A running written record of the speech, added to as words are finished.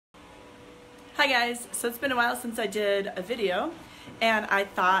Hi guys, so it's been a while since I did a video and I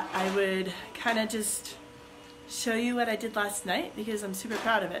thought I would kind of just show you what I did last night because I'm super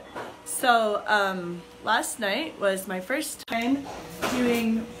proud of it. So last night was my first time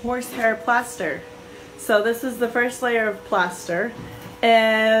doing horsehair plaster. So this is the first layer of plaster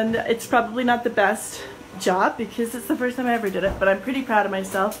and it's probably not the best job because it's the first time I ever did it, but I'm pretty proud of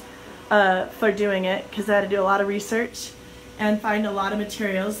myself for doing it because I had to do a lot of research and find a lot of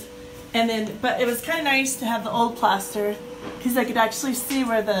materials. And then, but it was kind of nice to have the old plaster because I could actually see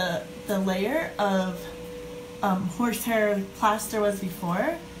where the layer of horsehair plaster was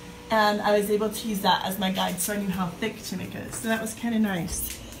before, and I was able to use that as my guide so I knew how thick to make it. So that was kind of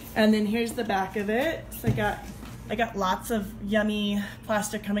nice. And then here's the back of it. So I got lots of yummy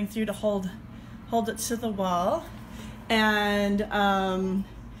plaster coming through to hold it to the wall. And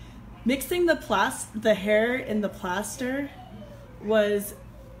mixing the hair in the plaster was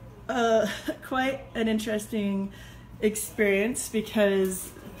quite an interesting experience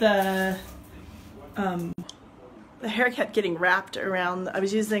because the hair kept getting wrapped around. I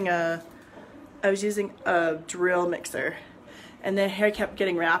was using a drill mixer, and the hair kept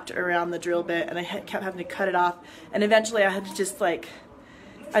getting wrapped around the drill bit, and I kept having to cut it off. And eventually, I had to just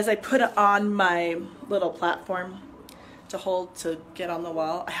as I put it on my little platform to get on the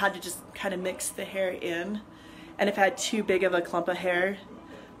wall, I had to just kind of mix the hair in. And if I had too big of a clump of hair,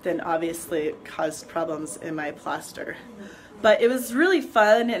 then obviously it caused problems in my plaster. But it was really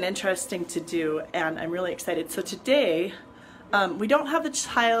fun and interesting to do, and I'm really excited. So today, we don't have the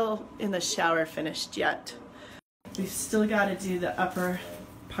tile in the shower finished yet. We've still got to do the upper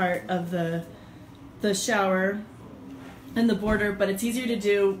part of the shower and the border, but it's easier to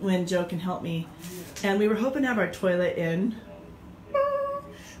do when Joe can help me. And we were hoping to have our toilet in,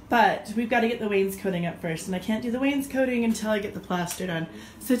 but we've got to get the wainscoting up first, and I can't do the wainscoting until I get the plaster done.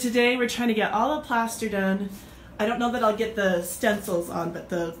 So today we're trying to get all the plaster done. I don't know that I'll get the stencils on, but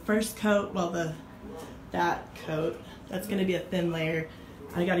the first coat, well, that coat, that's going to be a thin layer.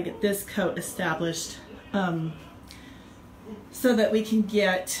 I got to get this coat established so that we can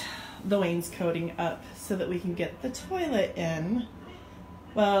get the wainscoting up, so that we can get the toilet in.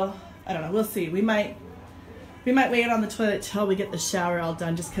 Well, I don't know. We'll see. We might wait on the toilet till we get the shower all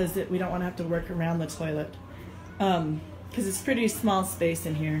done, just because we don't want to have to work around the toilet, because it's pretty small space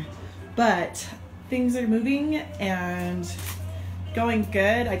in here. But things are moving and going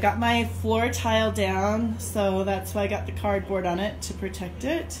good. I got my floor tile down, so that's why I got the cardboard on it to protect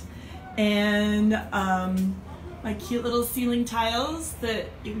it, and my cute little ceiling tiles that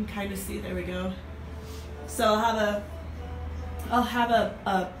you can kind of see. There we go. So I'll have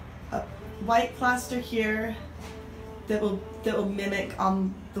a white plaster here that will mimic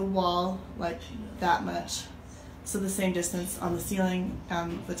on the wall like that much, so the same distance on the ceiling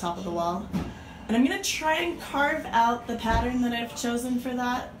and the top of the wall. And I'm gonna try and carve out the pattern that I've chosen for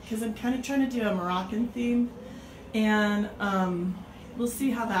that, because I'm kind of trying to do a Moroccan theme, and we'll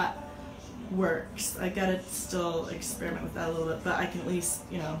see how that works. I gotta still experiment with that a little bit, but I can at least,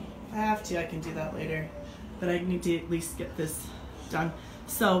 if I have to, I can do that later, but I need to at least get this done.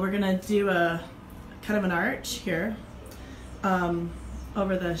 So we're gonna do a kind of an arch here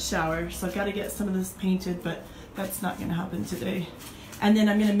over the shower. So I've got to get some of this painted, but that's not gonna happen today. And then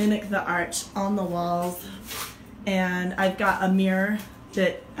I'm gonna mimic the arch on the walls, and I've got a mirror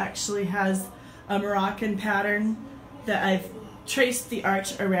that actually has a Moroccan pattern that I've traced the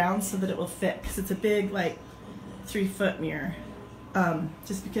arch around so that it will fit, because it's a big 3-foot mirror,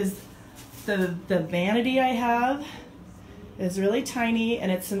 just because the vanity I have is really tiny,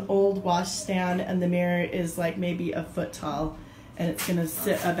 and it's an old washstand, and the mirror is maybe a foot tall, and it's gonna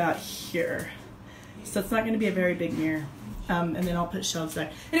sit about here. So it's not gonna be a very big mirror. And then I'll put shelves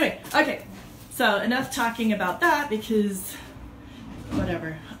there. Anyway, okay, so enough talking about that, because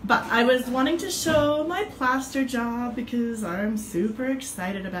whatever. But I was wanting to show my plaster job because I'm super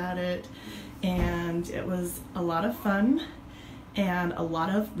excited about it, and it was a lot of fun and a lot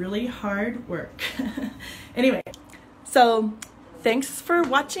of really hard work. Anyway, so thanks for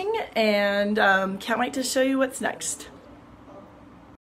watching, and can't wait to show you what's next.